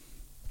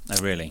 Oh,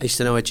 really? I used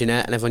to know a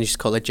Jeanette, and everyone used to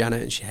call her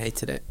Janet, and she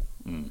hated it.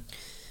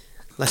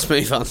 Let's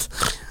move on.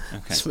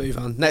 Okay. Let's move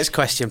on. Next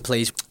question,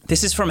 please.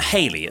 This is from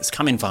Hayley. It's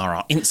coming via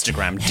our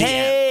Instagram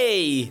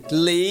DM.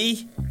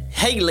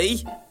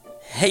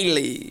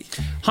 Hayley.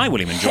 Hi,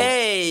 William and Jordan.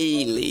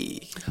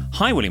 Hayley.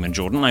 Hi, William and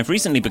Jordan. I've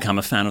recently become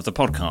a fan of the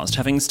podcast,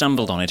 having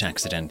stumbled on it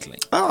accidentally.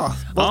 Oh,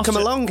 welcome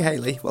along,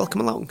 Hayley.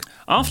 Welcome along.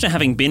 After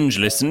having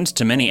binge-listened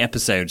to many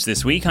episodes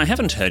this week, I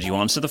haven't heard you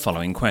answer the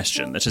following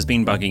question that has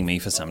been bugging me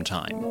for some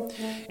time.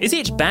 Is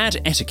it bad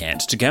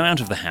etiquette to go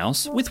out of the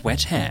house with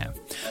wet hair?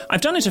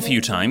 I've done it a few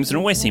times and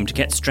always seem to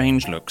get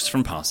strange looks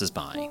from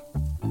passers-by.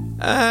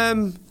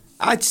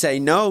 I'd say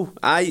no.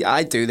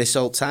 I do this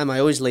all the time. I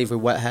always leave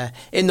with wet hair.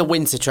 In the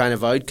winter, try and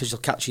avoid because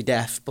you'll catch your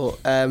death. But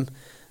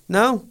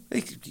no,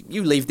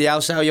 you leave the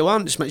house how you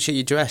want. Just make sure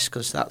you dress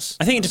because that's...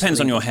 I think it depends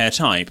on your hair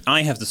type.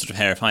 I have the sort of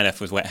hair, if I left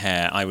with wet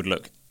hair, I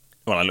look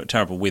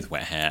terrible with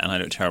wet hair and I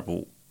look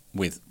terrible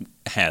with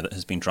hair that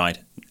has been dried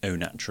au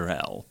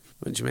naturel.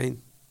 What do you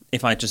mean?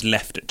 If I just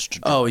left it to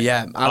dry. Oh,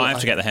 yeah. I have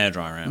to get the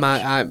hairdryer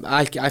out.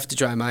 I have to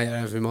dry my hair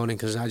every morning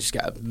because I just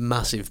get a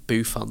massive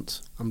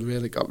bouffant. Got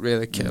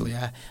really curly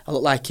hair. I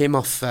look like him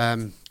off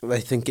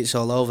They Think It's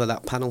All Over,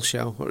 that panel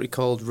show. What are he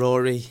called?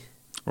 Rory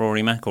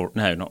Mac or...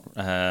 No,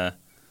 not...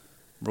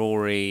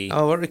 Rory...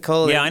 Oh, what are he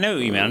called? Yeah, I know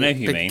what you mean. I know who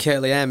you mean. Big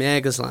curly hair, my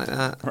hair goes like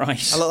that.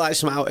 Right. I look like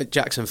something out at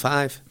Jackson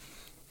 5.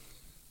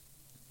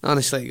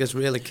 Honestly, it goes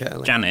really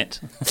curly. Janet.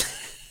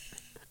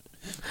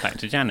 Back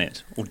to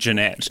Janet. Or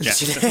Jeanette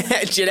Jackson.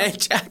 Jeanette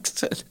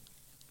Jackson.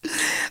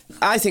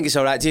 I think it's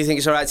all right. Do you think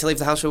it's all right to leave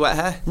the house with wet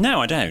hair?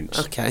 No, I don't.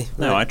 Okay.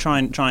 No, I try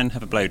and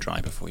have a blow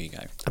dry before you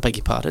go. I beg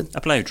your pardon?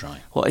 A blow dry.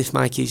 What if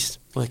Mikey's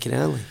working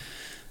early?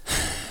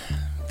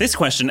 This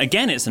question,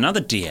 again, it's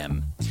another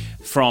DM.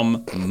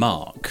 from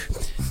Mark.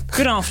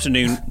 Good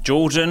afternoon,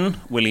 Jordan,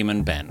 William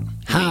and Ben.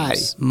 Hi,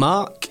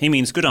 Mark. He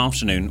means good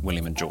afternoon,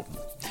 William and Jordan.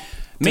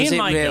 Does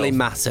it really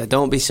matter?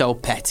 Don't be so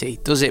petty.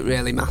 Does it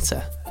really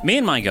matter? Me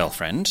and my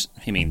girlfriend,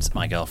 he means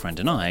my girlfriend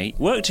and I,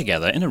 work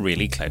together in a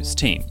really close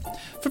team.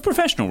 For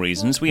professional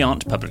reasons, we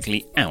aren't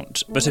publicly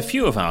out, but a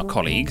few of our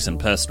colleagues and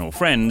personal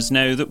friends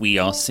know that we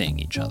are seeing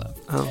each other.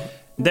 Oh.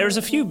 There's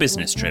a few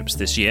business trips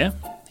this year.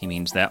 He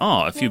means there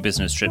are a few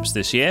business trips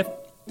this year.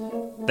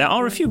 There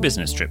are a few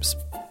business trips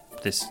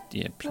this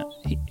year planned.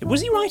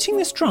 Was he writing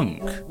this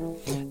drunk?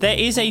 There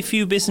is a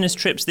few business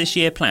trips this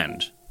year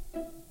planned.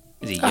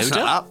 Is he Yoda? That's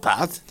not that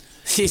bad.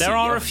 There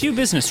are a few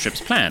business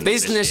trips planned.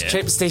 Business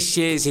trips this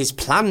year is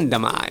planned,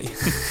 am I?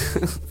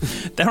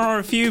 There are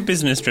a few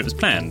business trips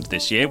planned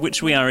this year,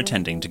 which we are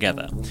attending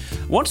together.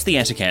 What's the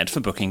etiquette for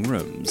booking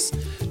rooms?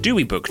 Do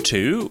we book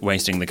two,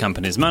 wasting the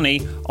company's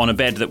money, on a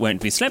bed that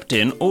won't be slept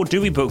in, or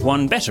do we book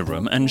one better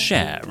room and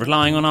share,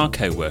 relying on our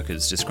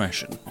co-workers'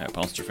 discretion? No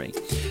apostrophe.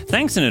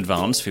 Thanks in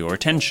advance for your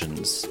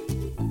attentions.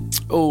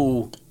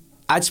 Oh,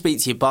 I'd speak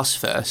to your boss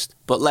first,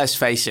 but let's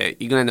face it,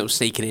 you're going to end up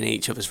sneaking in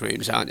each other's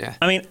rooms, aren't you?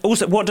 I mean,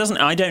 also,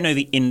 I don't know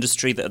the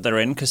industry that they're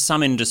in, because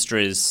some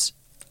industries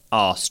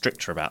are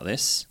stricter about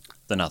this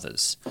than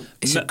others.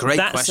 It's a great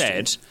question.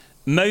 That said,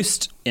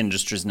 most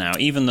industries now,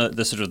 even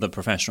the sort of the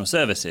professional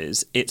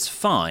services, it's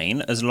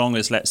fine as long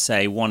as, let's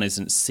say, one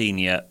isn't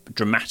senior,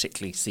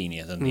 dramatically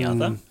senior than the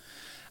other,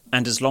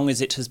 and as long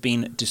as it has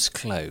been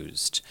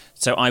disclosed.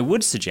 So I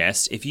would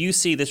suggest, if you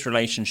see this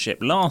relationship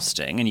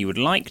lasting and you would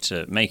like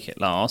to make it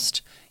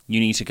last,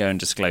 you need to go and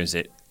disclose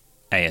it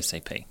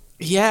ASAP.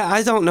 Yeah,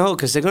 I don't know,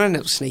 because they're going to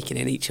end up sneaking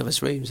in each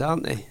other's rooms,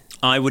 aren't they?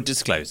 I would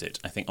disclose it.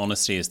 I think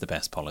honesty is the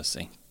best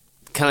policy.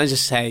 Can I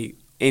just say,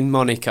 in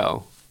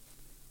Monaco,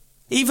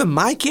 even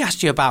Mikey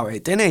asked you about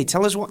it, didn't he?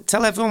 Tell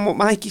everyone what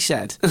Mikey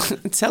said.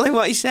 Tell him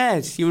what he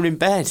said. You were in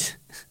bed.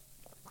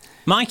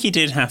 Mikey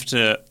did have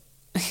to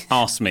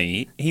ask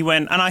me. He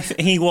went, and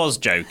he was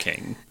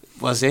joking.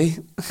 Was he?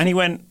 And he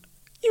went,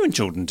 you and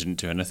Jordan didn't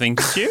do anything,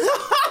 did you?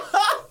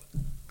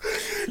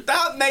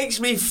 That makes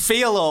me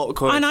feel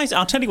awkward. And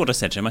I'll tell you what I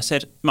said to him. I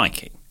said,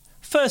 Mikey,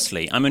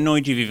 firstly, I'm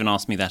annoyed you've even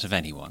asked me that of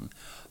anyone.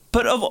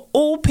 But of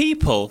all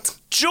people,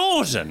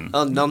 Jordan!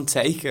 Oh, none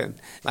taken.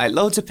 Like,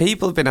 loads of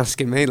people have been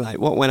asking me, like,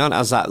 what went on? I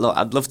was like, look,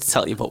 I'd love to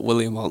tell you, but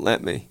William won't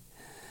let me.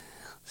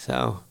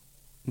 So,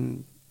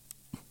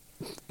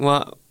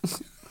 what?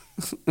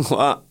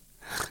 What?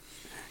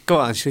 Go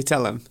on, should we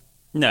tell him?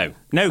 No,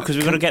 because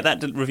we've got to get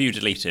that review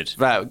deleted.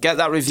 Right, get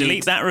that review.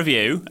 Delete that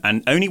review,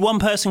 and only one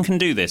person can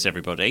do this,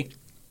 everybody.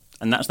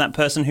 And that's that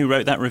person who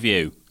wrote that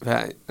review.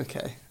 Right,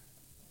 okay.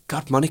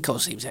 God, Monaco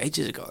seems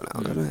ages ago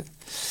now, doesn't it?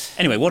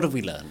 Anyway, what have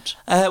we learned?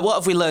 What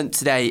have we learnt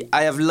today?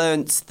 I have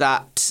learnt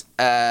that...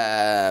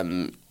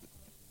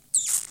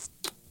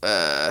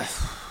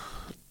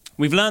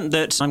 We've learnt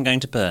that I'm going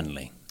to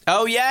Burnley.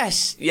 Oh,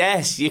 yes,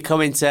 you're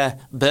coming to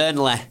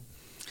Burnley.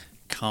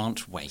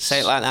 Can't wait. Say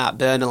it like that,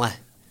 Burnley.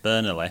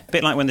 Burnley. A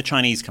bit like when the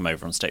Chinese come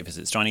over on state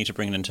visits. Do I need to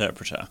bring an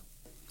interpreter?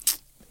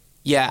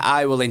 Yeah,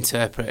 I will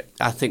interpret.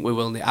 I think we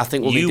will need...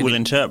 You will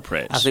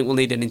interpret? I think we'll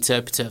need an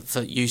interpreter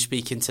for you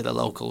speaking to the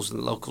locals and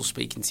the locals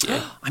speaking to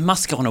you. I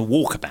must go on a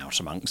walkabout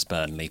amongst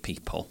Burnley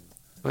people.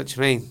 What do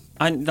you mean?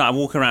 I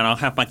walk around, I'll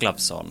have my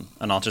gloves on,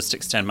 and I'll just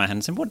extend my hand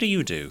and say, what do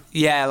you do?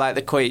 Yeah, like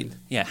the Queen.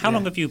 Yeah, how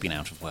long have you been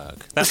out of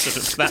work? That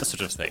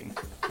sort of thing.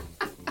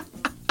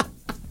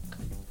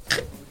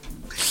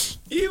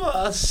 You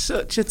are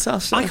such a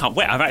tosser. I can't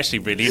wait. I've actually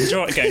really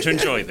going to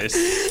enjoy this.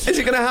 Is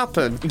it going to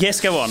happen? Yes,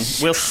 go on.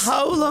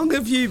 How long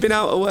have you been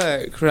out of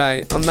work?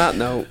 Right, on that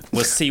note.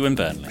 We'll see you in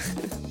Burnley.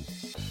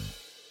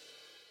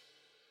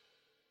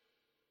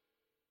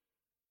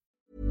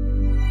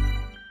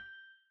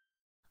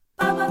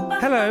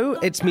 Hello,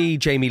 it's me,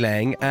 Jamie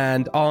Lang,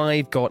 and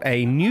I've got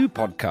a new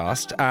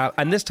podcast,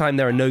 and this time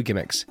there are no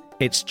gimmicks.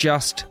 It's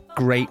just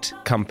great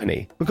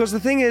company. Because the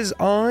thing is,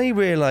 I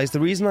realise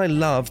the reason I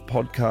love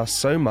podcasts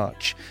so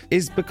much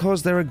is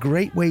because they're a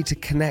great way to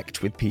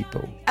connect with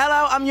people.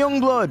 Hello, I'm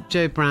Youngblood.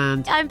 Joe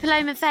Brand. I'm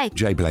Paloma Faye.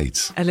 Jay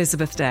Blades.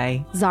 Elizabeth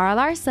Day. Zara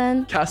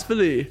Larson. Casper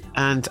Lee.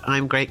 And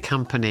I'm Great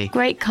Company.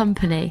 Great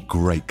company.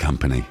 Great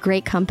company.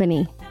 Great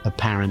company.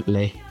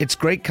 Apparently. It's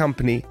great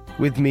company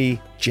with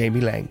me, Jamie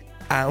Lang.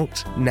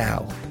 Out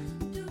now.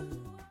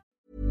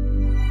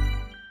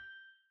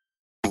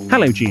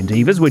 Hello,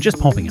 G&Divas. We're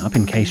just popping up,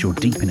 in case you're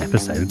deep in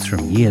episodes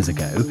from years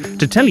ago,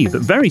 to tell you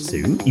that very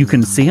soon you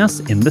can see us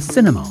in the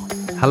cinema.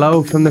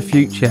 Hello from the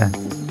future.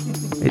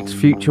 It's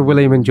future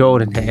William and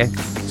Jordan here.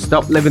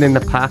 Stop living in the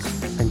past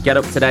and get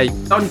up to date.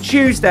 On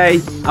Tuesday,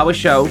 our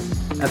show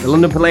at the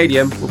London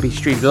Palladium will be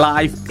streamed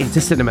live into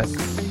cinemas.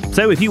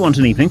 So if you want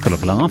an evening full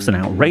of laughs and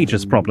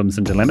outrageous problems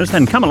and dilemmas,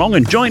 then come along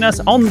and join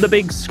us on the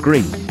big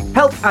screen.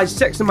 Help I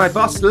Sexted My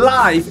Boss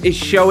Live is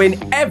showing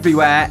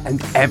everywhere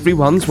and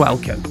everyone's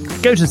welcome.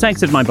 Go to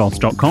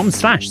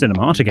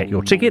sextedmyboss.com/cinema to get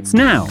your tickets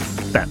now.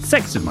 That's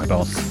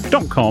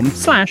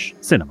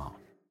sextedmyboss.com/cinema.